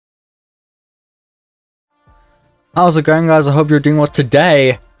How's it going, guys? I hope you're doing well.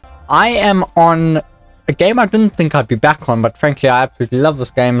 Today I am on a game I didn't think I'd be back on, but frankly I absolutely love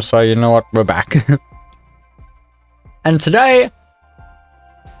this game, so you know what, we're back. And today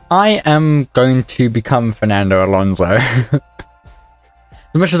I am going to become Fernando Alonso. As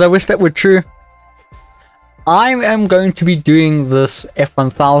much as I wish that were true, I am going to be doing this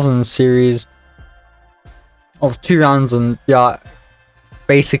F1000 series of 2 rounds, and yeah,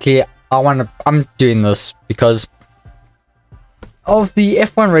 basically I'm doing this because of the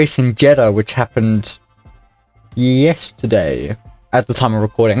F1 race in Jeddah, which happened yesterday at the time of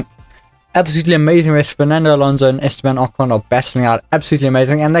recording. Absolutely amazing race. Fernando Alonso and Esteban Ocon are battling out. Absolutely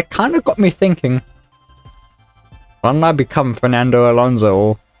amazing, and that kind of got me thinking, why don't I become Fernando Alonso,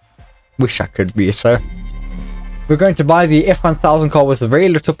 or wish I could be. So we're going to buy the F1000 car with very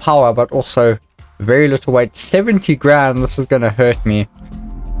little power, but also very little weight. 70 grand. This is going to hurt me,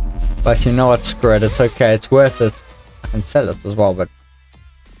 but you know what, screw it, it's okay, it's worth it. I can sell it as well, but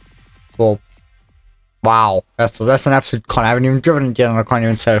well, wow, that's an absolute con. I haven't even driven it yet, and I can't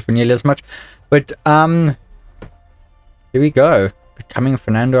even sell it for nearly as much. But here we go, becoming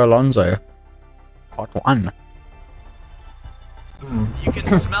Fernando Alonso, part 1. You can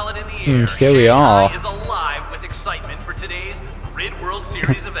smell it in the air. Here we are. Is alive with excitement for today's Grid World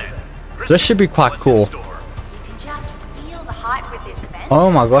Series event. This should be quite cool. Oh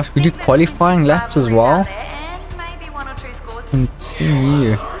my gosh, we do qualifying laps as well.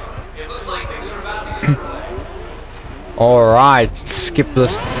 Continue. Alright, skip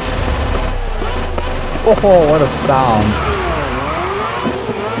this. Oh, what a sound.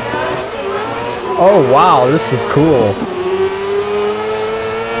 Oh wow, this is cool.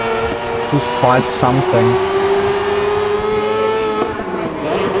 This is quite something.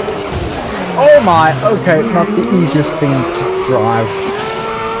 Oh my, okay, not the easiest thing to drive.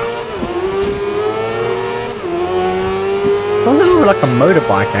 Sounds a little bit like a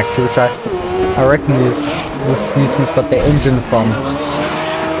motorbike actually, which I reckon these things got their engine from.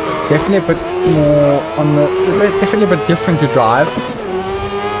 Definitely a bit more on the, definitely a bit different to drive.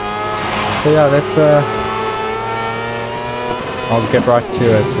 So yeah, let's I'll get right to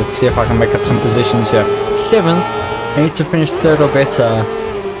it. Let's see if I can make up some positions here. 7th, I need to finish 3rd or better.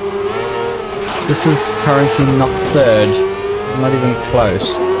 This is currently not 3rd, not even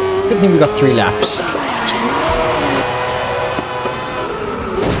close. Good thing we got 3 laps.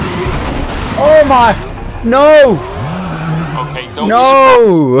 Oh my! No! Okay, don't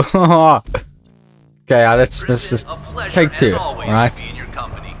no! Okay, let's just take 2, alright?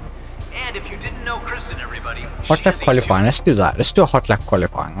 And if you didn't know Kristen, everybody, hot lap qualifying, let's do that. Let's do a hot lap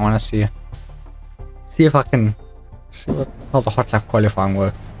qualifying. I wanna see if I can see how the hot lap qualifying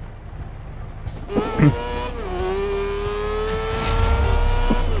works.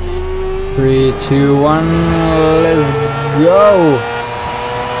 3, 2, 1, let's go!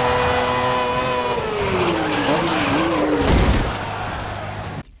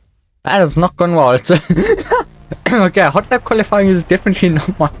 That has not gone well. It's okay, hot lap qualifying is definitely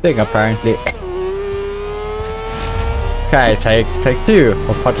not my thing, apparently. Okay, take 2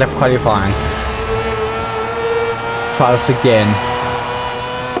 of hot lap qualifying. Try this again.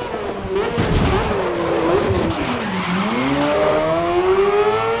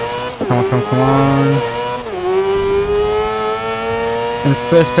 Come on. And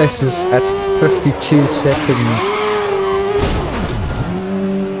first place is at 52 seconds.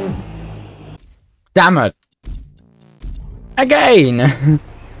 Damn it! Again!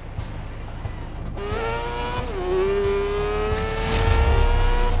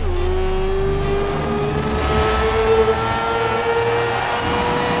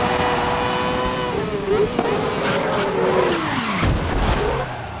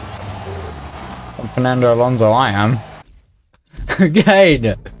 Fernando Alonso, I am.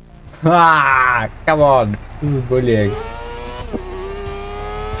 Again! Ah! Come on! This is bullying.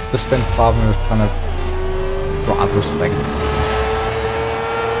 Just spent 5 minutes trying to drive this thing.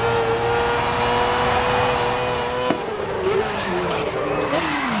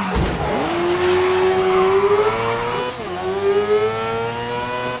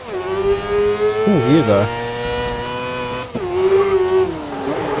 Ooh, here though.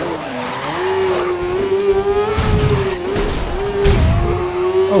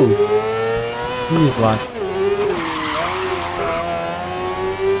 Oh, he's like,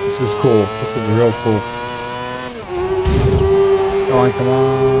 this is cool. This is real cool. Come on, come on.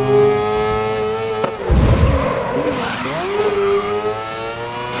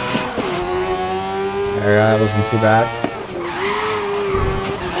 There, that wasn't too bad.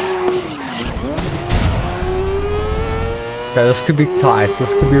 Okay, this could be tight.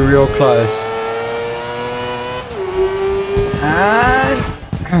 This could be real close.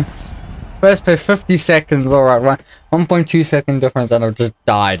 And first place, 50 seconds. Alright, 1.2 second difference, and I've just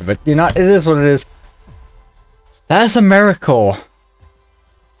died. But you know, it is what it is. That's a miracle.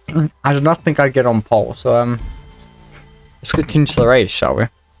 I did not think I'd get on pole, so let's continue to the race, shall we?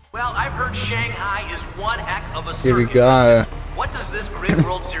 Well, I've heard Shanghai is one heck of a Here we circuit. go. What does this Grid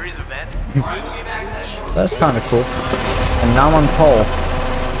World Series event give access? That's kind of cool. And now I'm on pole.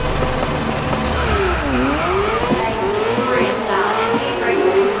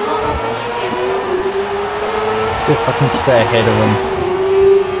 Let's see if I can stay ahead of him.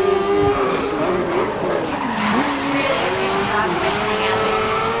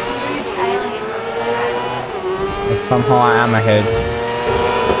 But somehow I am ahead.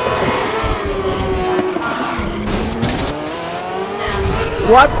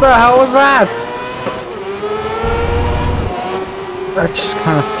 What the hell was that? That just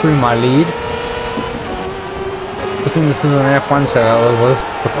kind of threw my lead. I think this is an F1 show. I was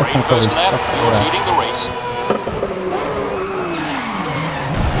Leading the race.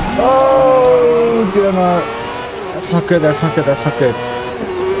 Oh, dear no. That's not good, that's not good, that's not good.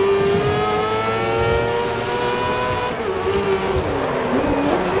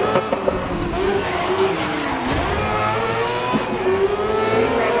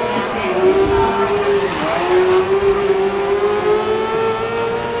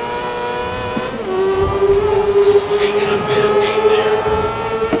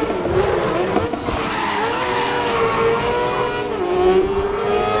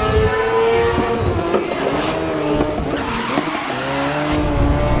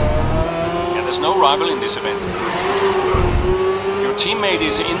 In this event. Your teammate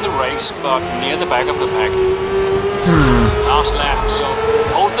is in the race, but near the back of the pack. Last lap, so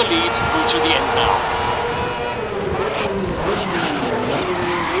hold the lead through to the end now.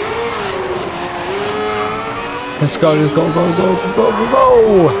 Let's go, let's go, go, go, go, go, go!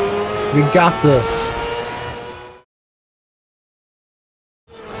 We got this.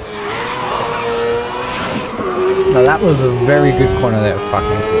 Now that was a very good corner there,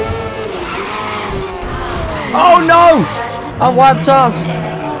 fucking. Oh no! I wiped out!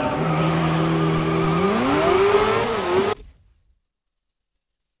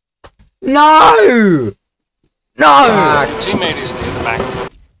 No! No! Teammate is near the back.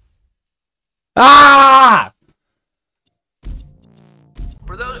 Ah!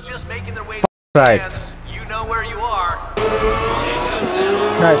 For those just making their way to Right. dance, you know where you are.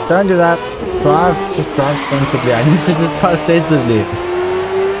 No, don't do that. Just drive sensibly. I need to drive sensibly.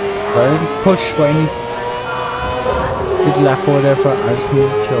 Don't push for any big lap or whatever. I just need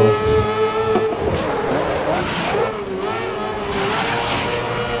to chill.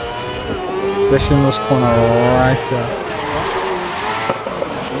 Especially in this corner right there.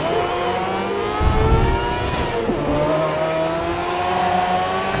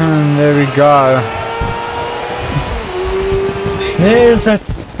 And there we go. There's that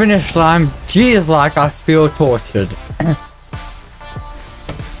finish line. Jeez, like I feel tortured.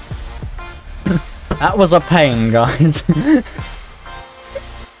 That was a pain, guys.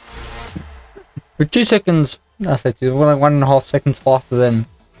 For 2 seconds, that's it. 1.5 seconds faster than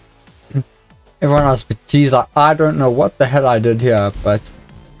everyone else. But geez, I don't know what the hell I did here, but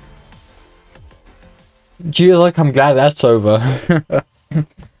geez, like I'm glad that's over.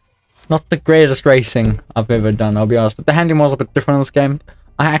 Not the greatest racing I've ever done, I'll be honest. But the handling was a bit different in this game.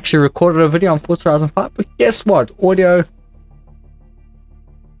 I actually recorded a video on Forza Horizon 5, but guess what? Audio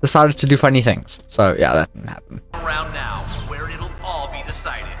decided to do funny things. So yeah, that didn't happen. Round now, where it'll all be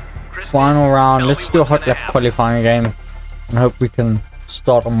decided. Final round. Let's do a hot lap happen. qualifying game, and hope we can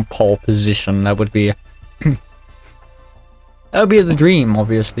start on pole position. That would be that would be the dream,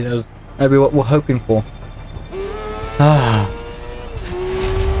 obviously. That would be what we're hoping for. Ah.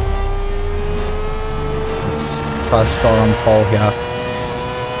 Let's try to start on pole here.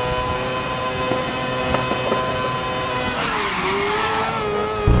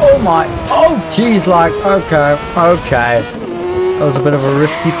 Oh my, oh jeez, like, okay, okay. That was a bit of a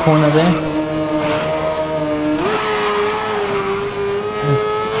risky corner there.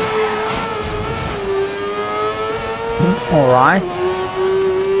 Alright.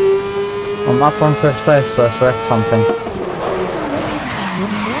 I'm up on first place though, so that's something.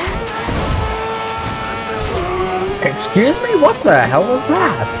 Excuse me, what the hell was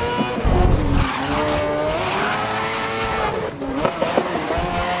that?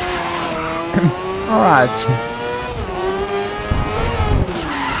 Alright.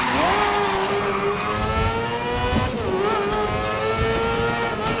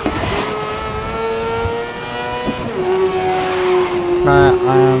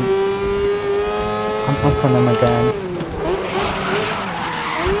 I'm up on them again.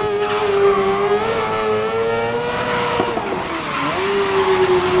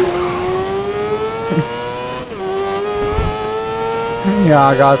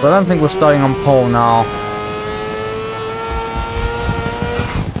 Yeah, guys, I don't think we're starting on pole now.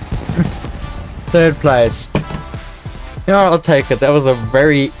 Third place. You know, I'll take it. That was a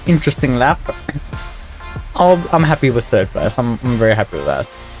very interesting lap. I'm happy with third place. I'm very happy with that.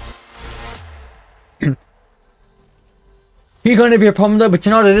 You're going to be a problem though, but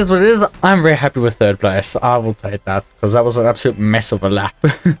you know what it is? What it is? I'm very happy with third place. I will take that because that was an absolute mess of a lap.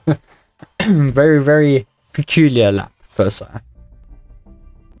 Very, very peculiar lap, per se.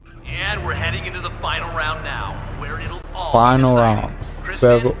 And we're heading into the final round now, where it'll all Final be round.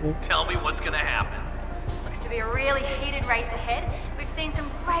 Kristen, tell me what's gonna happen. Looks to be a really heated race ahead. We've seen some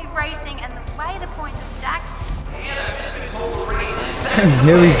great racing, and the way the points are stacked.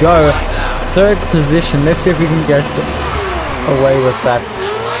 Here we go. Third position. Let's see if we can get away with that.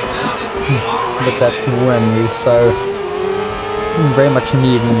 With that win. He's so very much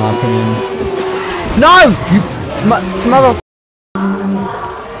needed, in my opinion. No! You mother.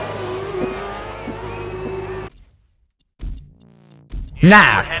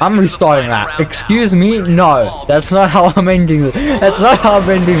 Nah, I'm restarting that. Excuse me? No, that's not how I'm ending this. That's not how I'm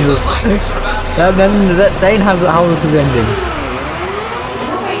ending this. That ain't how this is ending.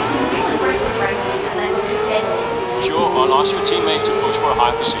 Sure, I'll ask your teammate to push for a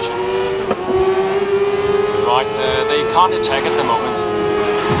high position. Right, they can't attack at the moment.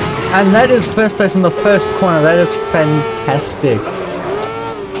 And that is first place in the first corner. That is fantastic.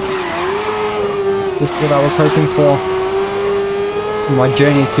 Just what I was hoping for. My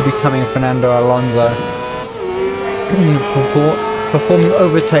journey to becoming Fernando Alonso. Performing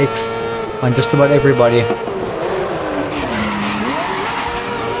overtakes on just about everybody.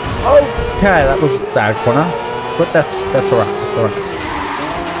 Okay, that was a bad corner, but that's alright. That's alright.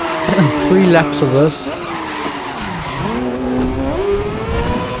 3 laps of this.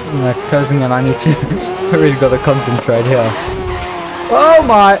 Closing in, I need to. I really got to concentrate here. Oh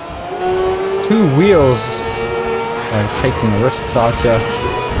my! 2 wheels. Taking the risks out here.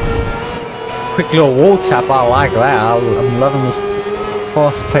 Quick little wall tap, I like that. I'm loving this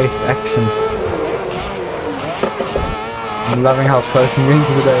fast-paced action. I'm loving how close I'm getting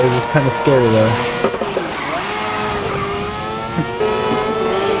to the day. It's kind of scary though.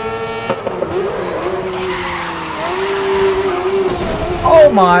 Oh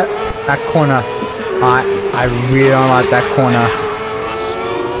my! That corner. I really don't like that corner.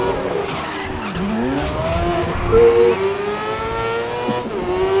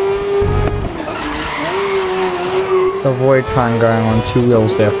 Let's avoid trying going on 2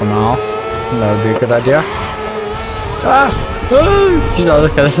 wheels there for now. That would be a good idea. You know,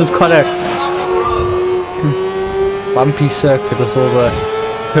 look, this is quite a bumpy circuit with all the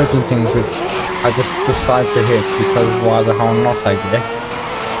curtain things which I just decide to hit because why the hell not, I guess.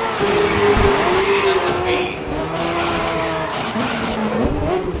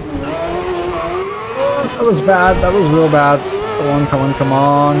 That was bad, that was real bad. Come on, come on, come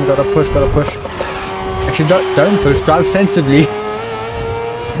on. Gotta push, gotta push. Actually, don't push, drive sensibly.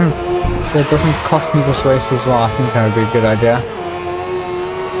 It doesn't cost me this race as well. I think that would be a good idea.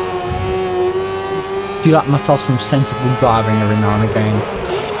 Do like myself some sensible driving every now and again.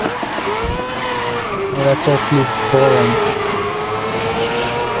 Yeah, that's awfully boring.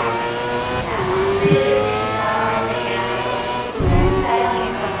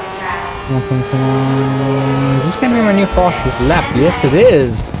 Come on. Is this going to be my new fastest lap? Yes, it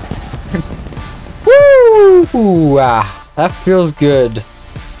is. Woo! That feels good.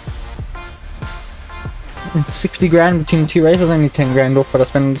 60 grand between 2 races, only 10 grand off, but I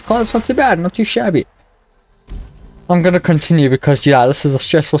spent this car. It's not too bad, not too shabby. I'm gonna continue because, yeah, this is a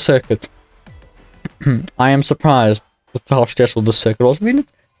stressful circuit. I am surprised with how stressful this circuit was. I mean,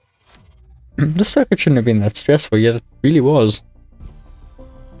 this circuit shouldn't have been that stressful, yet it really was.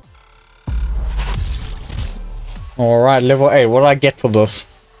 Alright, level 8. What do I get for this?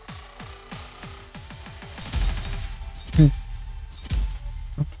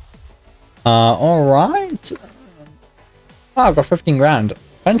 Alright. Oh, I've got 15 grand.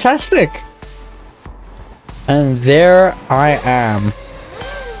 Fantastic! And there I am.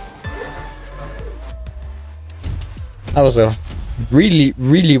 That was a really,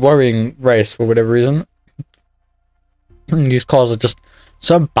 really worrying race for whatever reason. These cars are just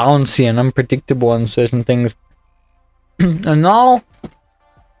so bouncy and unpredictable on certain things. And now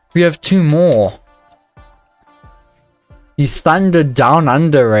we have 2 more. The Thunder Down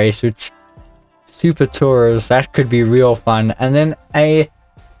Under race, which Super Tours, that could be real fun. And then a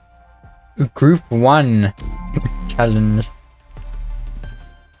Group 1 challenge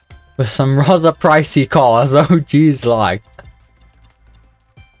with some rather pricey cars. Oh geez, like.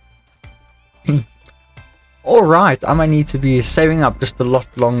 Alright, I might need to be saving up just a lot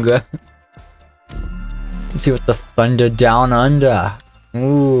longer. Let's see what the Thunder Down Under.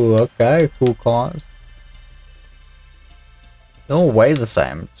 Ooh, okay, cool cars. They're all way the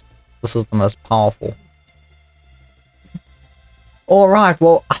same. This is the most powerful. Alright,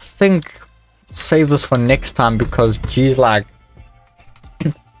 well, I think save this for next time because, geez, like,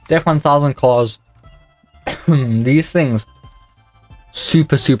 F1000 cars, these things,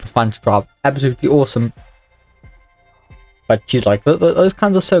 super fun to drive, absolutely awesome. But geez, like, those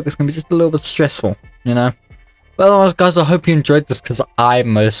kinds of circuits can be just a little bit stressful, you know? Well, otherwise, guys, I hope you enjoyed this because I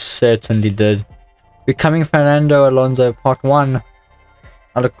most certainly did. Becoming Fernando Alonso Part 1.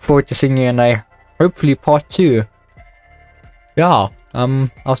 I look forward to seeing you in a, hopefully, Part 2. Yeah,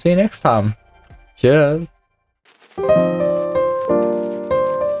 I'll see you next time. Cheers.